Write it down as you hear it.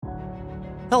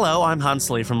Hello, I'm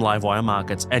Huntsley from Livewire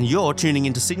Markets, and you're tuning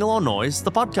into Signal or Noise,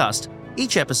 the podcast.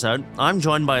 Each episode, I'm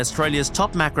joined by Australia's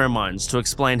top macro minds to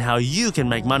explain how you can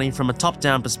make money from a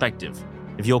top-down perspective.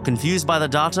 If you're confused by the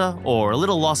data or a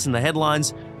little lost in the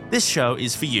headlines, this show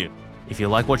is for you. If you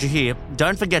like what you hear,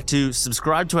 don't forget to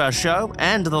subscribe to our show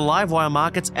and the Livewire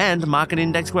Markets and Market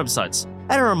Index websites.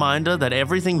 And a reminder that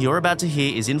everything you're about to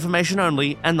hear is information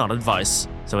only and not advice.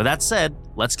 So with that said,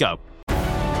 let's go.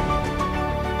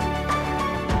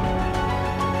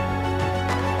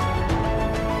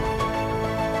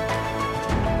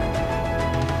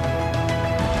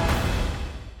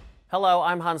 Hello,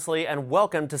 I'm Huntsley and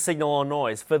welcome to Signal or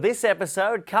Noise. For this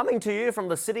episode, coming to you from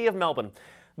the city of Melbourne.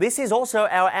 This is also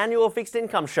our annual fixed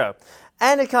income show,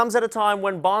 and it comes at a time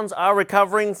when bonds are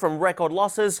recovering from record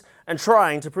losses and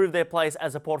trying to prove their place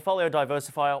as a portfolio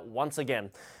diversifier once again.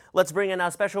 Let's bring in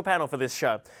our special panel for this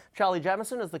show. Charlie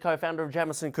Jamieson is the co-founder of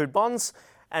Jamieson Coote Bonds.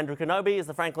 Andrew Kenobi is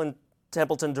the Franklin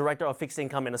Templeton Director of Fixed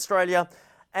Income in Australia.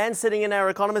 And sitting in our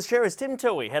economist chair is Tim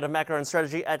Toohey, Head of Macro and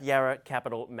Strategy at Yarra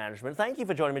Capital Management. Thank you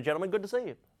for joining me, gentlemen. Good to see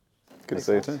you. Good to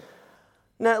see you too.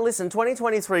 Now, listen,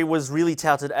 2023 was really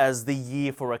touted as the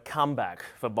year for a comeback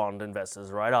for bond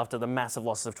investors, right, after the massive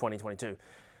losses of 2022.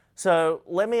 So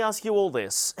let me ask you all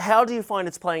this. How do you find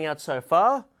it's playing out so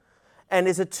far? And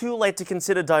is it too late to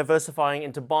consider diversifying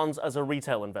into bonds as a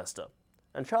retail investor?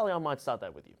 And Charlie, I might start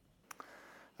that with you.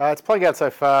 It's playing out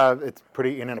so far. It's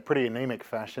in a pretty anemic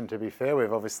fashion, to be fair.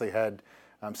 We've obviously had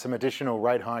some additional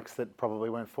rate hikes that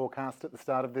probably weren't forecast at the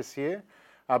start of this year,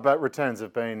 but returns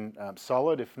have been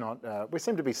solid, if not. We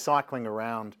seem to be cycling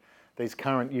around these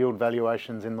current yield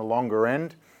valuations in the longer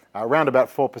end, around about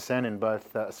 4% in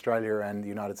both Australia and the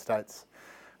United States.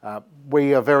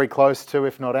 We are very close to,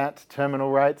 if not at,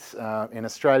 terminal rates in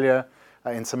Australia.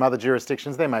 In some other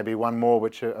jurisdictions, there may be one more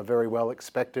which are very well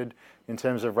expected in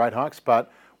terms of rate hikes,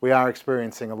 but we are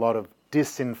experiencing a lot of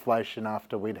disinflation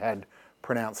after we'd had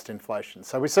pronounced inflation.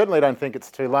 So we certainly don't think it's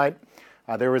too late.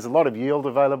 There is a lot of yield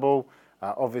available.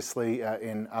 Obviously,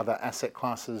 in other asset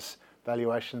classes,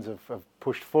 valuations have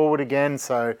pushed forward again.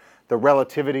 So the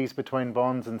relativities between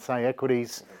bonds and, say,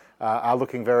 equities are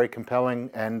looking very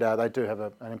compelling, and they do have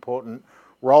an important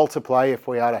role to play if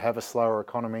we are to have a slower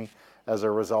economy as a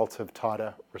result of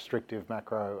tighter, restrictive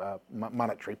macro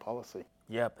monetary policy.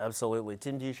 Yep, absolutely.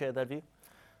 Tim, do you share that view?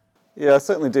 Yeah, I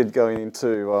certainly did going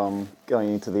into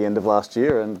the end of last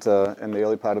year and the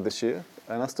early part of this year,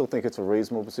 and I still think it's a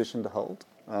reasonable position to hold.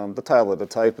 The tail of the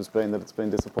tape has been that it's been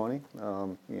disappointing.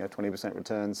 20%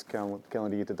 returns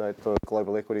calendar year to date for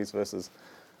global equities versus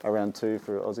around 2%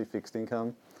 for Aussie fixed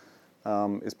income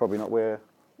is probably not where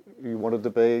you wanted to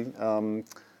be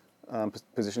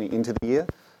positioning into the year.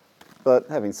 But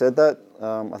having said that,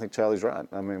 I think Charlie's right.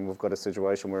 I mean, we've got a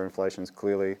situation where inflation's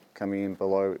clearly coming in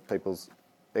below people's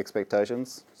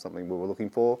expectations, something we were looking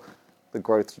for. The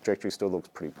growth trajectory still looks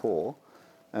pretty poor,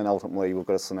 and ultimately we've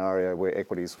got a scenario where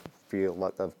equities feel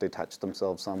like they've detached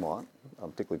themselves somewhat,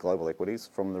 particularly global equities,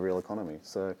 from the real economy.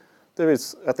 So I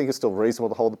think it's still reasonable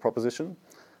to hold the proposition,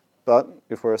 but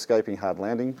if we're escaping hard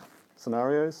landing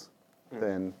scenarios,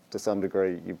 then to some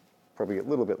degree you probably get a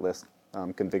little bit less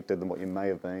convicted than what you may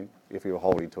have been if you were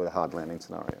holding to a hard landing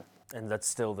scenario. And that's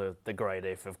still the great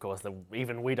if, of course, that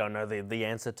even we don't know the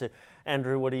answer to.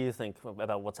 Andrew, what do you think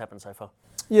about what's happened so far?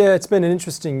 Yeah, it's been an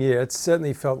interesting year. It's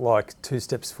certainly felt like 2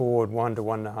 steps forward, 1 to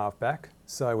 1.5 back.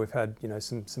 So we've had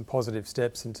some positive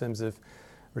steps in terms of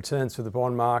returns for the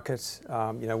bond market.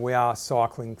 We are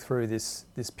cycling through this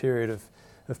period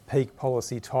of peak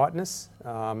policy tightness.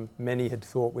 Many had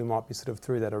thought we might be sort of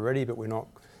through that already, but we're not,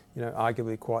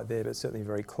 arguably quite there, but certainly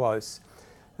very close.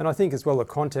 And I think as well the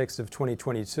context of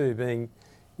 2022 being,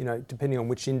 depending on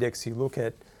which index you look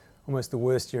at, almost the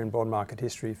worst year in bond market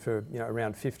history for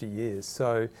around 50 years.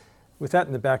 So with that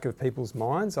in the back of people's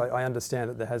minds, I understand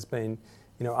that there has been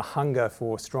a hunger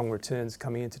for strong returns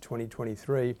coming into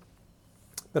 2023.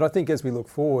 But I think as we look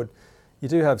forward, you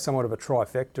do have somewhat of a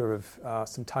trifecta of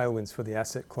some tailwinds for the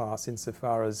asset class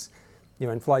insofar as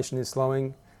inflation is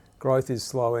slowing, growth is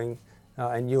slowing,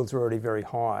 and yields are already very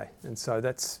high. And so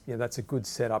that's a good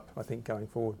setup, I think, going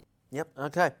forward. Yep,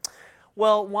 okay.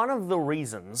 Well, one of the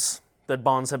reasons that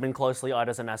bonds have been closely eyed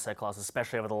as an asset class,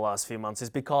 especially over the last few months,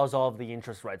 is because of the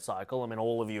interest rate cycle. I mean,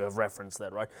 all of you have referenced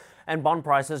that, right? And bond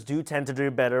prices do tend to do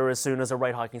better as soon as a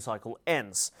rate hiking cycle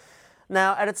ends.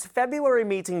 Now, at its February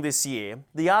meeting this year,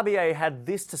 the RBA had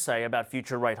this to say about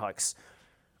future rate hikes.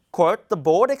 Quote, "The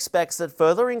board expects that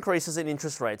further increases in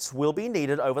interest rates will be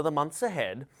needed over the months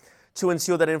ahead to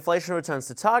ensure that inflation returns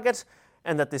to target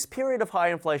and that this period of high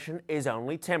inflation is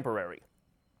only temporary."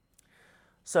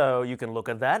 So you can look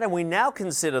at that, and we now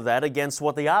consider that against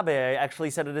what the RBA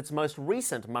actually said at its most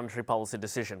recent monetary policy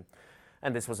decision.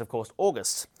 And this was, of course,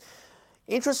 August.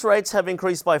 Interest rates have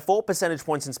increased by 4 percentage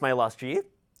points since May last year.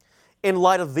 In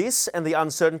light of this and the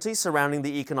uncertainty surrounding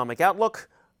the economic outlook,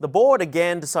 the board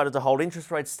again decided to hold interest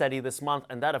rates steady this month,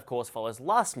 and that, of course, follows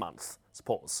last month's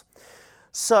pause.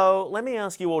 So let me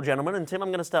ask you all, gentlemen, and Tim, I'm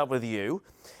going to start with you.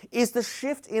 Is the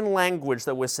shift in language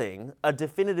that we're seeing a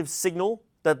definitive signal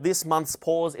that this month's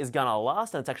pause is going to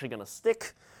last and it's actually going to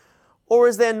stick? Or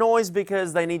is there noise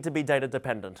because they need to be data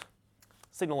dependent?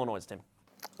 Signal or noise, Tim?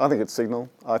 I think it's signal.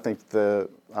 I think the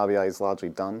RBA is largely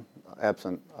done,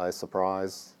 absent a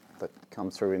surprise that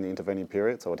comes through in the intervening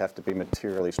period. So it would have to be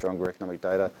materially stronger economic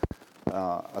data,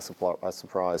 a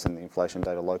surprise in the inflation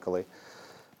data locally.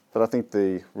 But I think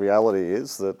the reality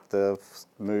is that they've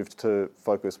moved to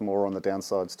focus more on the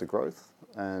downsides to growth.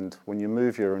 And when you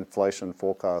move your inflation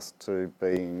forecast to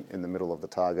being in the middle of the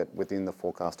target within the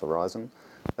forecast horizon,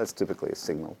 that's typically a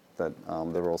signal that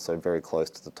they're also very close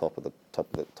to the top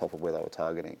of where they were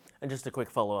targeting. And just a quick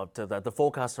follow-up to that, the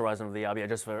forecast horizon of the RBA,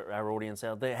 just for our audience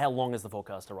out there, how long is the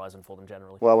forecast horizon for them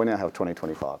generally? Well, we now have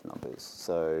 2025 numbers,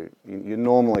 so you're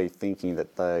normally thinking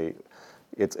that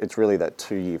it's really that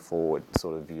 2-year forward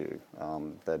sort of view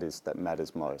that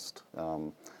matters most.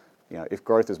 If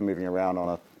growth is moving around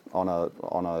on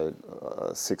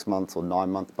a 6 month or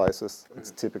 9 month basis,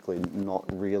 it's typically not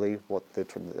really what they're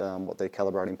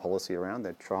calibrating policy around.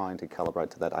 They're trying to calibrate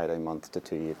to that 18 month to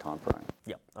 2 year time frame.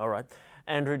 Yeah, all right.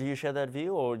 Andrew, do you share that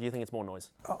view, or do you think it's more noise?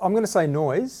 I'm going to say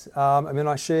noise.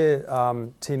 I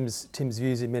share Tim's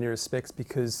views in many respects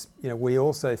because we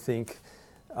also think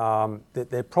that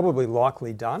they're probably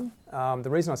likely done. The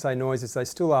reason I say noise is they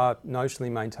still are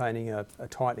notionally maintaining a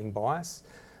tightening bias.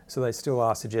 So they still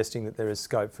are suggesting that there is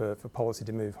scope for policy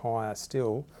to move higher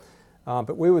still.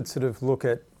 But we would sort of look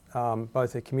at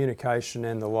both the communication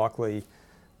and the likely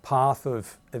path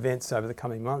of events over the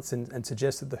coming months and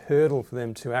suggest that the hurdle for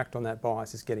them to act on that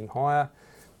bias is getting higher.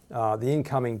 The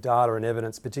incoming data and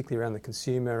evidence, particularly around the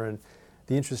consumer and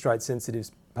the interest rate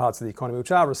sensitive parts of the economy,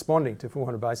 which are responding to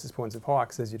 400 basis points of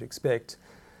hikes, as you'd expect,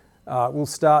 will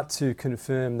start to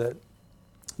confirm that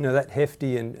that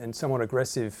hefty and somewhat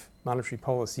aggressive monetary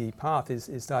policy path is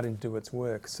starting to do its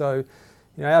work. So,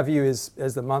 our view is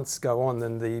as the months go on,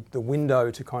 then the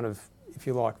window to kind of, if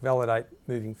you like, validate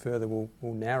moving further will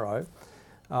narrow.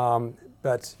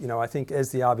 But I think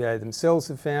as the RBA themselves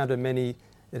have found, and many,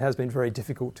 it has been very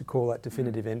difficult to call that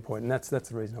definitive endpoint, and that's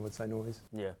the reason I would say noise.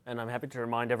 Yeah, and I'm happy to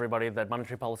remind everybody that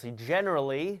monetary policy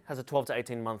generally has a 12 to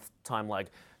 18 month time lag.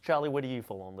 Charlie, where do you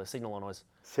fall on this, signal or noise?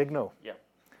 Signal. Yeah.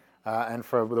 And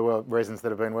for the reasons that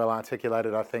have been well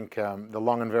articulated, I think the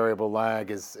long and variable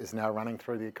lag is now running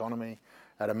through the economy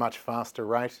at a much faster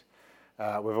rate.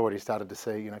 We've already started to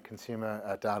see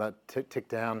consumer data tick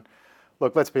down.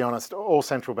 Look, let's be honest, all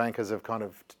central bankers have kind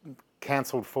of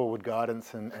cancelled forward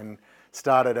guidance and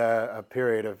started a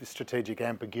period of strategic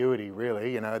ambiguity,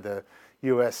 really. The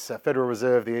US Federal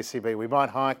Reserve, the ECB, we might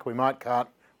hike, we might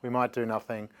cut, we might do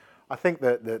nothing. I think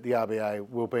that the RBA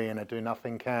will be in a do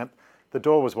nothing camp. The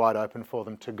door was wide open for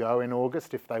them to go in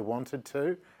August if they wanted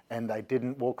to, and they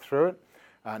didn't walk through it.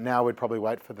 Now we'd probably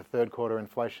wait for the third quarter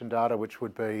inflation data, which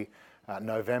would be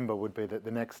November would be the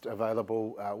next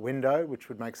available window, which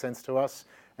would make sense to us.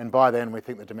 And by then, we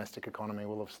think the domestic economy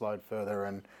will have slowed further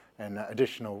and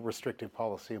additional restrictive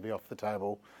policy will be off the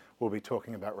table. We'll be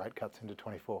talking about rate cuts into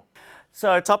 24.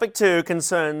 So topic 2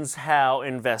 concerns how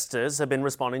investors have been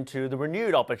responding to the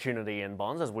renewed opportunity in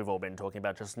bonds, as we've all been talking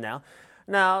about just now.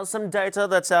 Now, some data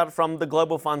that's out from the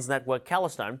global funds network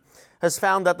Calastone has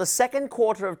found that the second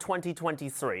quarter of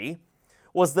 2023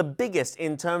 was the biggest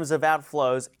in terms of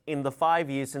outflows in the 5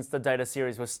 years since the data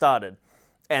series was started.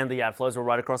 And the outflows were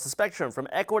right across the spectrum, from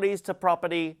equities to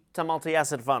property to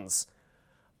multi-asset funds.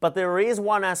 But there is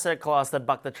one asset class that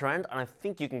bucked the trend, and I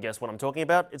think you can guess what I'm talking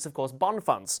about. It's, of course, bond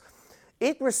funds.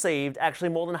 It received actually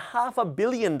more than $500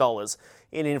 million in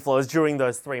inflows during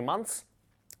those 3 months.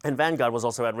 And Vanguard was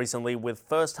also out recently with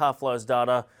first half flows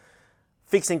data,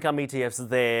 fixed income ETFs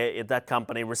there at that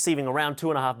company receiving around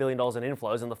 $2.5 billion in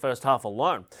inflows in the first half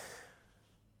alone.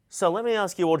 So let me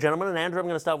ask you all, gentlemen, and Andrew, I'm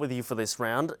going to start with you for this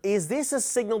round. Is this a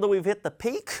signal that we've hit the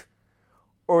peak,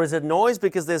 or is it noise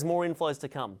because there's more inflows to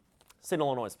come? Signal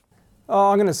or noise?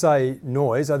 I'm going to say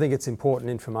noise. I think it's important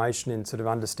information in sort of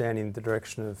understanding the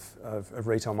direction of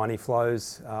retail money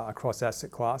flows across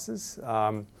asset classes.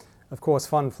 Of course,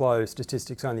 fund flow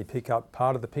statistics only pick up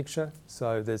part of the picture.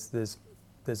 So there's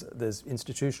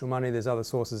institutional money, there's other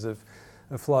sources of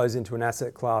flows into an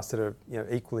asset class that are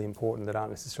equally important that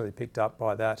aren't necessarily picked up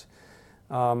by that.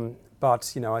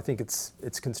 But I think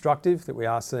it's constructive that we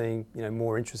are seeing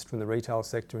more interest from the retail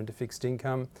sector into fixed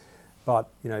income, but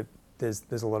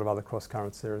there's a lot of other cross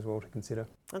currents there as well to consider.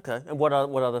 Okay, and what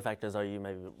other factors are you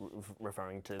maybe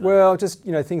referring to? Well, just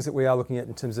things that we are looking at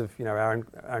in terms of our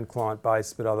own client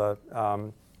base, but other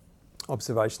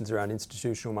observations around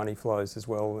institutional money flows as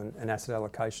well, and asset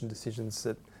allocation decisions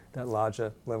at that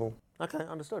larger level. Okay,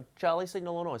 understood. Charlie,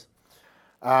 signal or noise?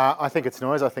 I think it's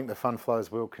noise. I think the fund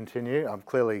flows will continue.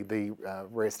 Clearly, the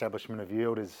re-establishment of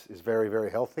yield is very,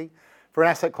 very healthy. For an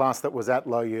asset class that was at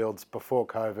low yields before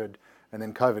COVID, and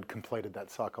then COVID completed that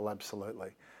cycle,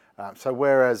 absolutely. So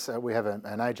whereas we have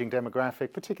an ageing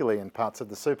demographic, particularly in parts of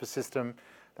the super system,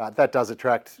 that does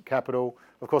attract capital.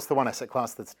 Of course, the one asset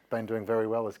class that's been doing very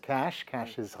well is cash.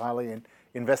 Cash is highly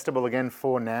investable again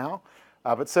for now,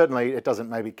 but certainly it doesn't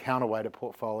maybe counterweight a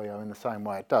portfolio in the same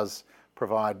way. It does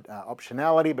provide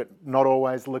optionality, but not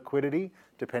always liquidity,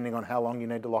 depending on how long you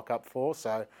need to lock up for.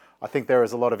 So I think there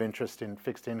is a lot of interest in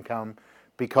fixed income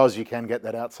because you can get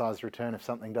that outsized return if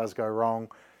something does go wrong.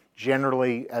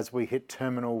 Generally, as we hit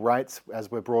terminal rates, as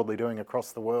we're broadly doing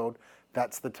across the world,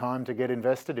 that's the time to get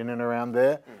invested in and around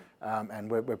there,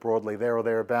 and we're broadly there or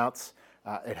thereabouts.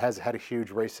 It has had a huge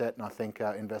reset, and I think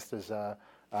investors are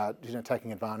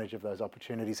taking advantage of those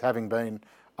opportunities, having been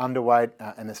underweight,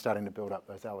 and they're starting to build up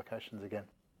those allocations again.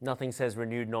 Nothing says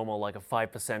renewed normal like a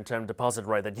 5% term deposit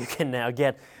rate that you can now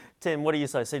get. Tim, what do you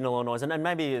say, signal or noise? And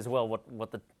maybe as well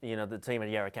what the team at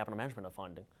Yarra Capital Management are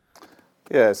finding.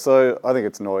 Yeah, so I think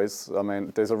it's noise. I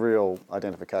mean, there's a real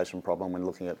identification problem when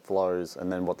looking at flows and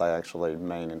then what they actually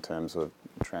mean in terms of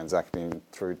transacting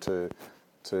through to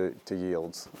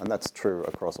yields, and that's true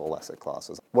across all asset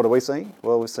classes. What are we seeing?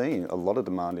 Well, we're seeing a lot of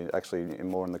demand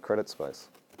more in the credit space.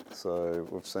 So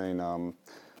we've seen,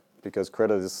 because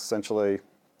credit is essentially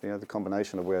the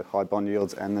combination of where high bond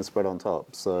yields and the spread on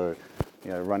top. So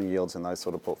running yields in those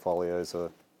sort of portfolios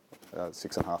are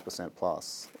 6.5%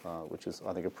 plus, which is,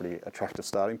 I think, a pretty attractive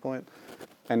starting point.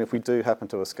 And if we do happen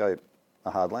to escape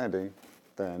a hard landing,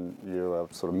 then you are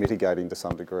sort of mitigating to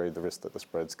some degree the risk that the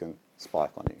spreads can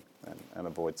spike on you and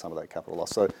avoid some of that capital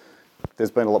loss. So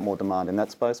there's been a lot more demand in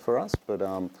that space for us, but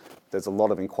there's a lot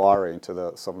of inquiry into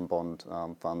the sovereign bond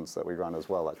funds that we run as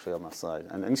well, actually, I must say,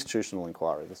 and institutional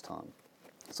inquiry this time.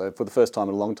 So for the first time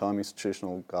in a long time,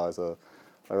 institutional guys are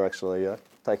actually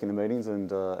taking the meetings and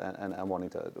wanting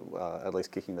to at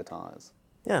least kicking the tyres.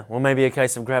 Yeah, well, maybe a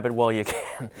case of grab it while you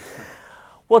can.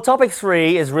 Well, topic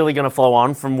 3 is really going to follow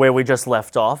on from where we just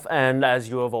left off, and as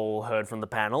you have all heard from the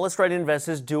panel, Australian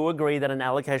investors do agree that an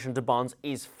allocation to bonds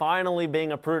is finally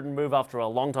being a prudent move after a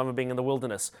long time of being in the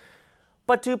wilderness.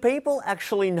 But do people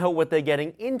actually know what they're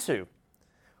getting into?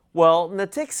 Well,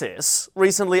 Natixis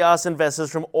recently asked investors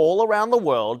from all around the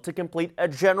world to complete a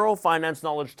general finance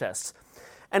knowledge test.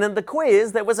 And in the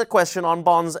quiz, there was a question on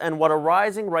bonds and what a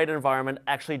rising rate environment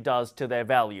actually does to their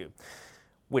value.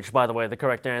 Which, by the way, the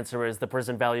correct answer is the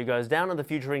present value goes down and the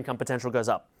future income potential goes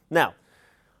up. Now,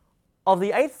 of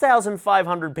the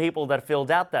 8,500 people that filled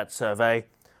out that survey,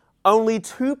 only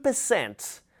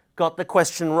 2% got the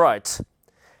question right.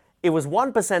 It was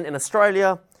 1% in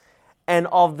Australia, and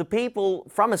of the people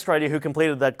from Australia who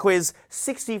completed that quiz,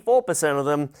 64% of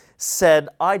them said,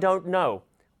 "I don't know,"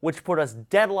 which put us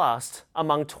dead last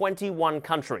among 21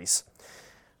 countries.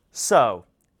 So,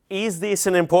 is this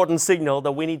an important signal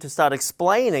that we need to start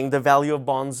explaining the value of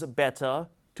bonds better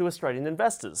to Australian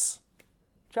investors?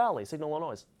 Charlie, signal or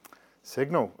noise?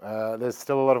 Signal. There's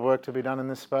still a lot of work to be done in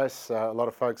this space. A lot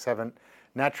of folks haven't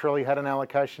naturally had an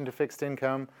allocation to fixed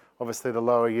income. Obviously, the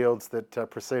lower yields that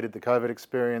preceded the COVID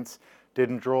experience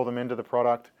didn't draw them into the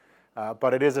product.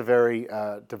 But it is a very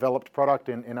developed product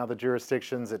in other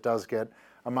jurisdictions. It does get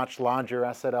a much larger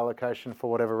asset allocation for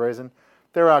whatever reason.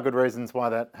 There are good reasons why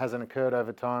that hasn't occurred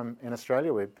over time in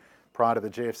Australia. We, prior to the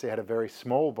GFC, had a very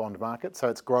small bond market, so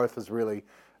its growth has really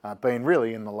been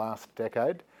in the last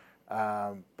decade.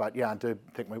 But yeah, I do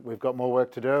think we've got more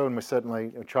work to do, and we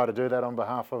certainly try to do that on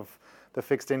behalf of the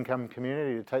fixed income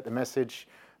community, to take the message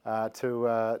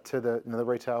to the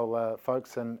retail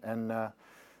folks and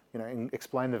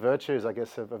explain the virtues, I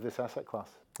guess, of this asset class.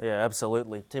 Yeah,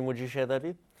 absolutely. Tim, would you share that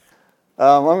view?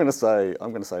 I'm going to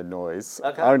say noise,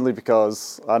 okay. Only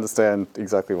because I understand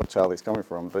exactly what Charlie's coming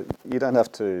from, but you don't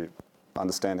have to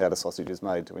understand how the sausage is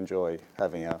made to enjoy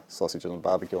having a sausage on a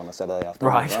barbecue on a Saturday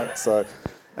afternoon, right? So,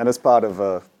 and as part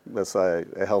of let's say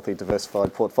a healthy,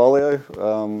 diversified portfolio,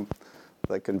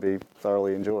 that can be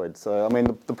thoroughly enjoyed. So, I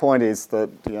mean, the point is that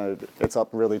it's up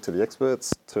really to the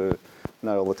experts to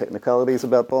know all the technicalities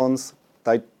about bonds.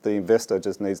 The investor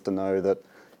just needs to know that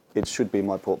it should be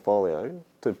my portfolio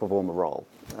to perform a role.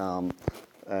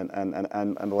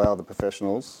 and allow the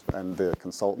professionals and the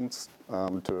consultants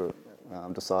to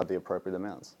decide the appropriate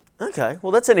amounts. Okay,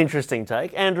 well, that's an interesting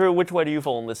take. Andrew, which way do you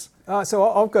fall on this? So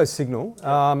I'll go Signal.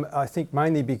 I think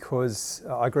mainly because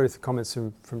I agree with the comments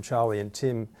from Charlie and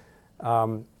Tim.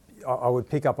 I would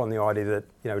pick up on the idea that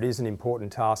it is an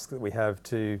important task that we have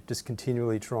to just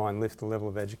continually try and lift the level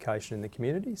of education in the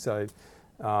community. So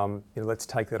let's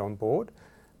take that on board.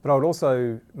 But I would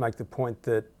also make the point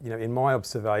that in my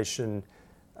observation,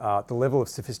 the level of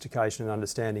sophistication and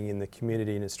understanding in the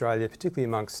community in Australia, particularly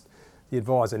amongst the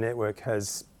advisor network,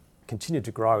 has continued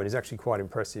to grow and is actually quite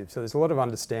impressive. So there's a lot of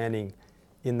understanding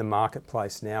in the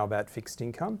marketplace now about fixed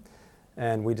income,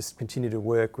 and we just continue to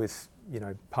work with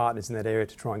partners in that area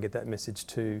to try and get that message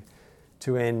to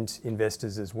end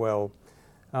investors as well.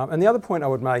 And the other point I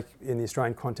would make in the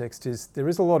Australian context is there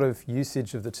is a lot of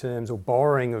usage of the terms or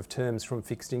borrowing of terms from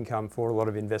fixed income for a lot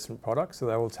of investment products. So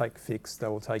they will take fixed, they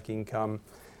will take income,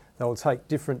 they will take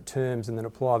different terms and then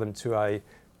apply them to a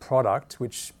product,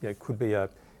 which could be an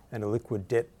illiquid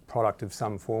debt product of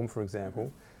some form, for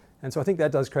example. And so I think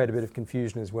that does create a bit of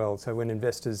confusion as well. So when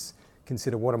investors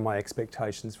consider what are my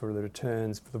expectations for the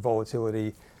returns, for the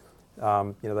volatility,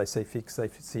 they see fixed, they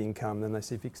see income, then they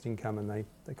see fixed income, and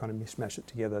they kind of mishmash it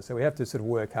together. So we have to sort of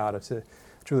work harder to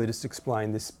truly just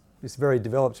explain this very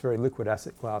developed, very liquid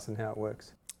asset class and how it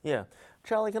works. Yeah.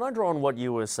 Charlie, can I draw on what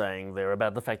you were saying there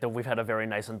about the fact that we've had a very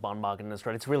nascent bond market in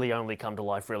Australia? It's really only come to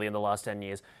life really in the last 10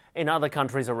 years. In other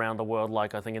countries around the world,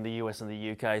 like I think in the US and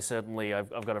the UK, certainly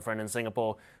I've got a friend in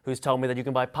Singapore who's told me that you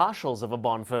can buy partials of a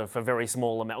bond for very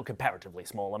small amount, comparatively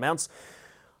small amounts.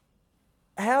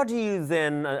 How do you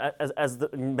then, as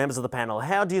the members of the panel,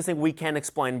 how do you think we can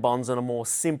explain bonds in a more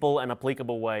simple and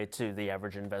applicable way to the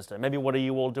average investor? Maybe what are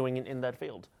you all doing in that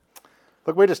field?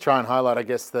 Look, we just try and highlight, I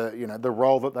guess, the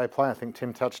role that they play. I think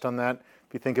Tim touched on that.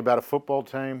 If you think about a football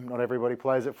team, not everybody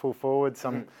plays at full forward.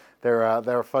 There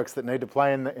are folks that need to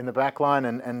play in the back line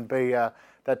and be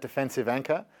that defensive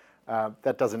anchor.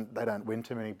 They don't win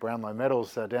too many Brownlow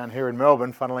medals down here in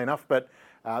Melbourne, funnily enough, but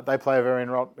they play a very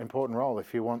important role.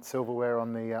 If you want silverware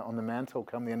on the mantle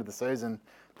come the end of the season,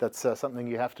 that's something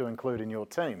you have to include in your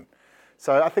team.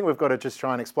 So I think we've got to just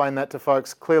try and explain that to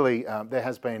folks. Clearly, there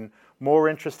has been more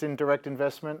interest in direct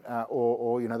investment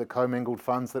or the commingled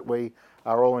funds that we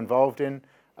are all involved in,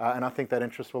 and I think that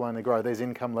interest will only grow. These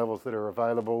income levels that are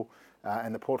available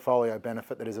and the portfolio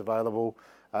benefit that is available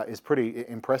is pretty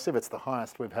impressive. It's the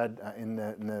highest we've had in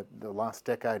the last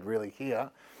decade really here,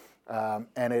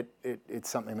 and it's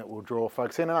something that will draw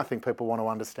folks in, and I think people want to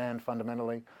understand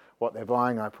fundamentally what they're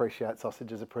buying. I appreciate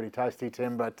sausages are pretty tasty,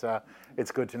 Tim, but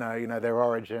it's good to know, their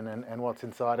origin and what's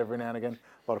inside every now and again.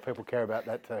 A lot of people care about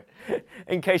that too.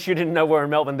 In case you didn't know we're in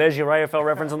Melbourne, there's your AFL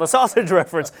reference and the sausage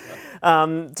reference.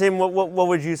 Tim, what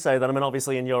would you say then? I mean,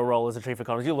 obviously in your role as a chief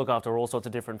economist, you look after all sorts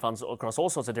of different funds across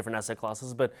all sorts of different asset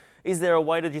classes, but is there a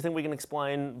way do you think we can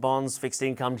explain bonds, fixed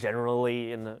income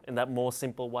generally in that more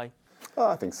simple way? Oh,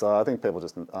 I think so. I think people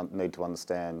just need to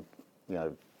understand,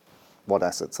 what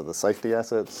assets are the safety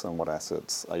assets and what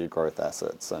assets are your growth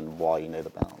assets and why you need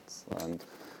a balance. And,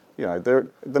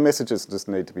 the messages just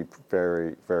need to be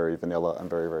very, very vanilla and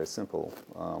very, very simple.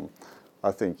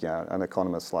 I think, an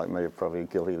economist like me are probably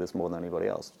guilty of this more than anybody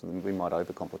else. We might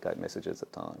overcomplicate messages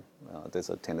at times. There's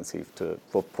a tendency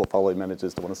for portfolio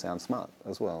managers to want to sound smart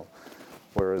as well.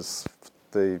 Whereas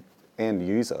the end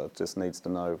user just needs to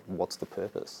know what's the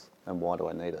purpose and why do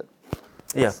I need it.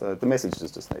 Yeah. So the messages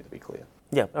just need to be clear.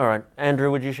 Yeah, all right. Andrew,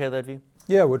 would you share that view?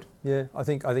 Yeah, I would. Yeah, I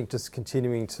think just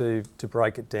continuing to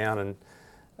break it down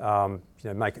and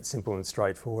make it simple and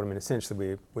straightforward. I mean,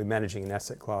 essentially we're managing an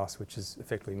asset class which is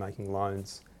effectively making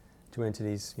loans to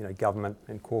entities, government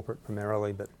and corporate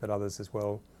primarily, but others as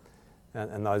well.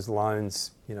 And those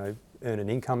loans, earn an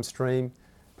income stream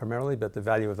primarily, but the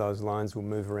value of those loans will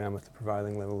move around with the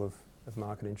prevailing level of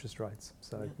market interest rates.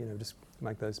 So, just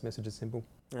make those messages simple.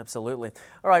 Absolutely.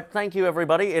 All right, thank you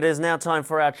everybody. It is now time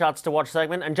for our Charts to Watch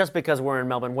segment, and just because we're in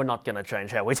Melbourne, we're not going to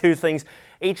change how we do things.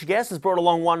 Each guest has brought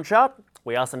along one chart.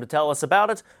 We ask them to tell us about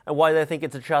it and why they think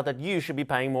it's a chart that you should be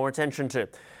paying more attention to.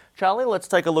 Charlie, let's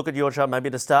take a look at your chart maybe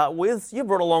to start with. You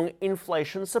brought along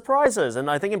inflation surprises, and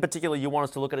I think in particular you want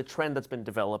us to look at a trend that's been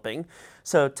developing.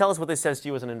 So tell us what this says to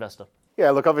you as an investor. Yeah,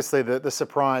 look, obviously the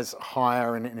surprise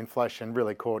higher in inflation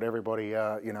really caught everybody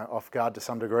off guard to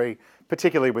some degree,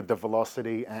 particularly with the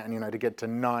velocity and to get to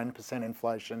 9%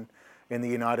 inflation in the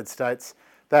United States.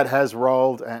 That has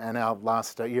rolled, and our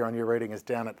last year-on-year reading is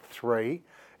down at 3.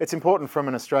 It's important from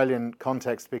an Australian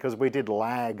context because we did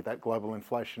lag that global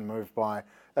inflation move by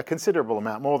a considerable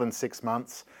amount, more than 6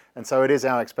 months. And so it is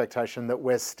our expectation that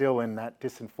we're still in that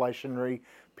disinflationary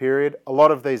period. A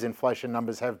lot of these inflation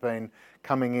numbers have been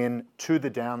coming in to the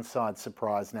downside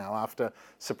surprise now after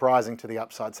surprising to the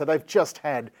upside. So they've just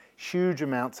had huge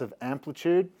amounts of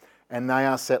amplitude and they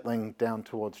are settling down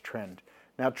towards trend.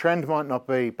 Now, trend might not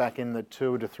be back in the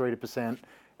 2 to 3%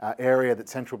 area that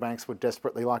central banks would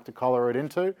desperately like to collar it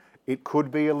into. It could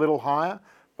be a little higher,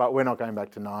 but we're not going back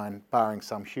to 9, barring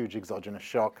some huge exogenous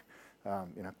shock,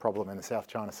 problem in the South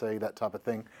China Sea, that type of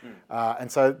thing.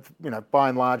 And so, by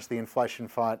and large, the inflation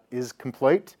fight is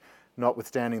complete,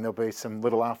 notwithstanding there'll be some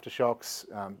little aftershocks,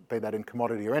 be that in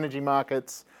commodity or energy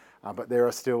markets, but there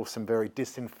are still some very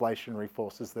disinflationary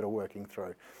forces that are working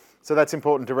through. So that's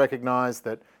important to recognise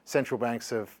that central banks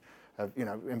have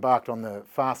embarked on the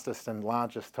fastest and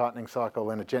largest tightening cycle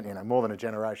in more than a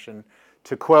generation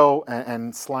to quell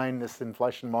and slain this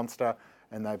inflation monster,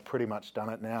 and they've pretty much done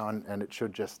it now, and it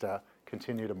should just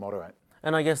continue to moderate.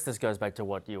 And I guess this goes back to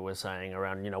what you were saying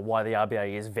around, why the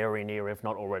RBA is very near, if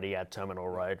not already at terminal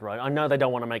rate, right? I know they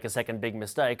don't want to make a second big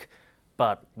mistake,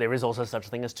 but there is also such a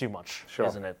thing as too much,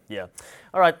 isn't it? Yeah.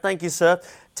 All right, thank you, sir.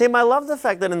 Tim, I love the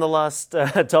fact that in the last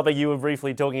topic you were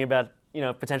briefly talking about,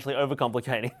 potentially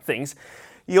overcomplicating things.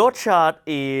 Your chart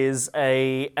is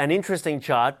an interesting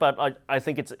chart, but I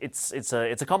think it's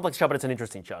a complex chart, but it's an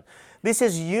interesting chart. This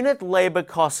is unit labour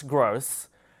cost growth,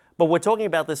 but we're talking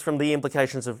about this from the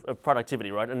implications of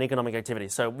productivity, right, and economic activity.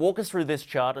 So walk us through this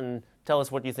chart and tell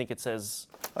us what you think it says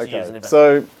to use an investor.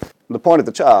 So the point of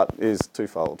the chart is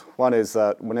twofold. One is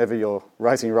that whenever you're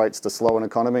raising rates to slow an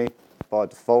economy, by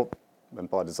default and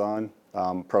by design,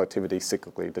 productivity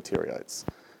cyclically deteriorates.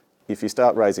 If you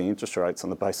start raising interest rates on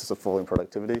the basis of falling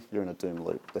productivity, you're in a doom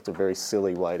loop. That's a very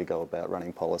silly way to go about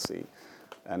running policy.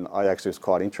 And I actually was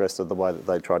quite interested in the way that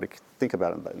they try to think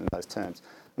about it in those terms.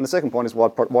 And the second point is, why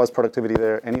is productivity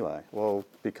there anyway? Well,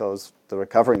 because the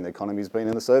recovery in the economy has been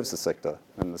in the services sector.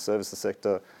 And in the services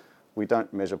sector, we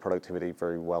don't measure productivity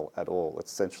very well at all.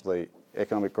 It's essentially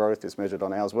economic growth is measured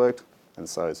on hours worked,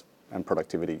 and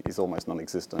productivity is almost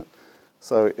non-existent.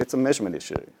 So it's a measurement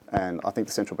issue. And I think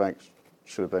the central bank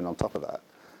should have been on top of that.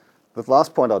 The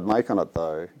last point I'd make on it,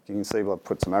 though, you can see I've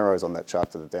put some arrows on that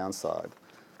chart to the downside.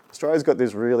 Australia's got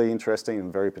this really interesting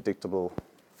and very predictable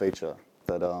feature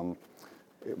that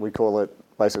we call it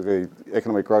basically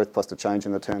economic growth plus the change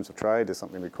in the terms of trade is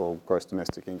something we call gross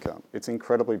domestic income. It's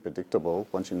incredibly predictable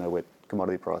once you know where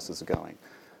commodity prices are going.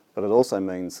 But it also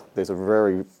means there's a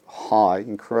very high,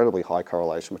 incredibly high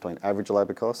correlation between average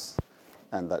labour costs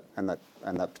and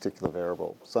that particular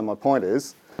variable. So my point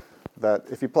is that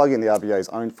if you plug in the RBA's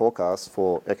own forecast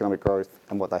for economic growth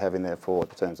and what they have in there for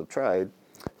the terms of trade,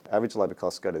 average labour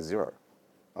costs go to zero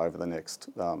over the next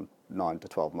 9 to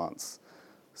 12 months.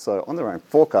 So on their own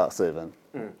forecasts even,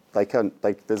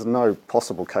 there's no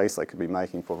possible case they could be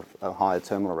making for a higher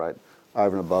terminal rate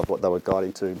over and above what they were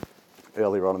guiding to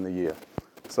earlier on in the year.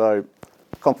 So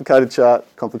complicated chart,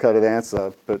 complicated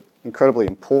answer, but incredibly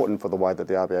important for the way that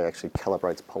the RBA actually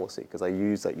calibrates policy, because they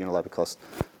use that unit labour cost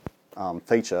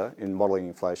feature in modelling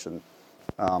inflation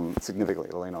significantly,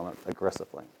 to lean on it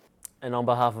aggressively. And on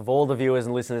behalf of all the viewers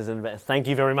and listeners, thank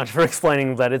you very much for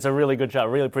explaining that. It's a really good chart.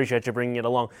 Really appreciate you bringing it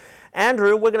along.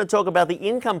 Andrew, we're going to talk about the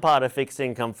income part of fixed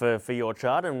income for your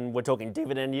chart, and we're talking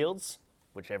dividend yields,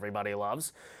 which everybody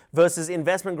loves, versus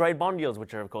investment grade bond yields,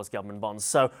 which are of course government bonds.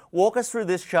 So walk us through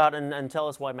this chart and tell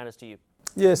us why it matters to you.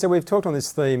 Yeah, so we've talked on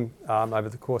this theme over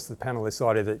the course of the panel, this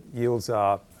idea that yields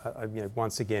are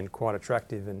once again quite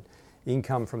attractive, and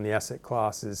income from the asset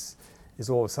class is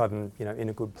all of a sudden in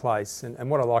a good place. And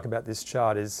what I like about this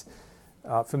chart is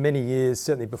for many years,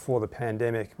 certainly before the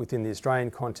pandemic, within the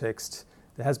Australian context,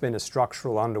 there has been a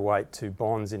structural underweight to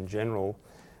bonds in general,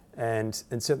 and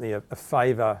certainly a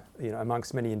favour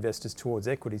amongst many investors towards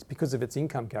equities because of its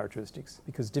income characteristics,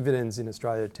 because dividends in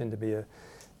Australia tend to be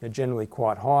generally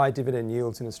quite high. Dividend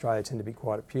yields in Australia tend to be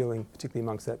quite appealing, particularly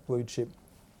amongst that blue chip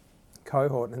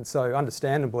cohort. And so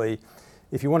understandably,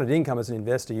 if you wanted income as an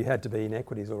investor, you had to be in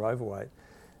equities or overweight.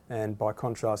 And by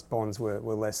contrast, bonds were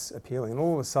less appealing. And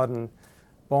all of a sudden,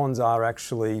 bonds are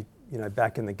actually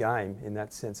back in the game in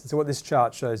that sense. And so what this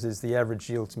chart shows is the average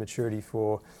yield to maturity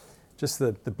for just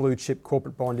the blue chip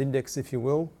corporate bond index, if you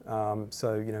will.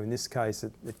 So in this case,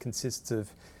 it consists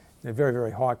of very,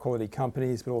 very high quality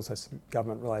companies, but also some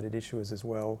government related issuers as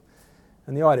well.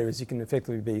 And the idea is you can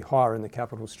effectively be higher in the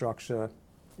capital structure,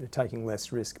 taking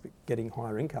less risk, but getting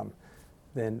higher income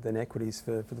than equities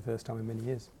for the first time in many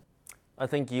years. I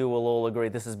think you will all agree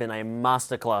this has been a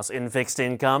masterclass in fixed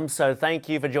income. So thank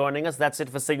you for joining us. That's it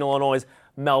for Signal on Noise.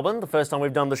 Melbourne, the first time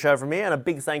we've done the show from here, and a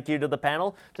big thank you to the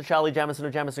panel, to Charlie Jamison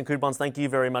of Jamison Coupons, thank you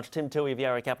very much. Tim Toohey of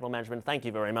Yarra Capital Management, thank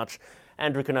you very much.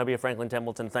 Andrew Kenobi of Franklin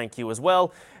Templeton, thank you as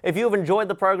well. If you have enjoyed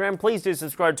the program, please do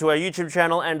subscribe to our YouTube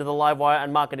channel and to the Livewire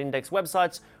and Market Index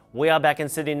websites. We are back in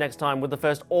Sydney next time with the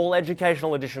first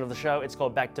all-educational edition of the show. It's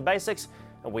called Back to Basics,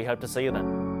 and we hope to see you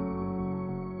then.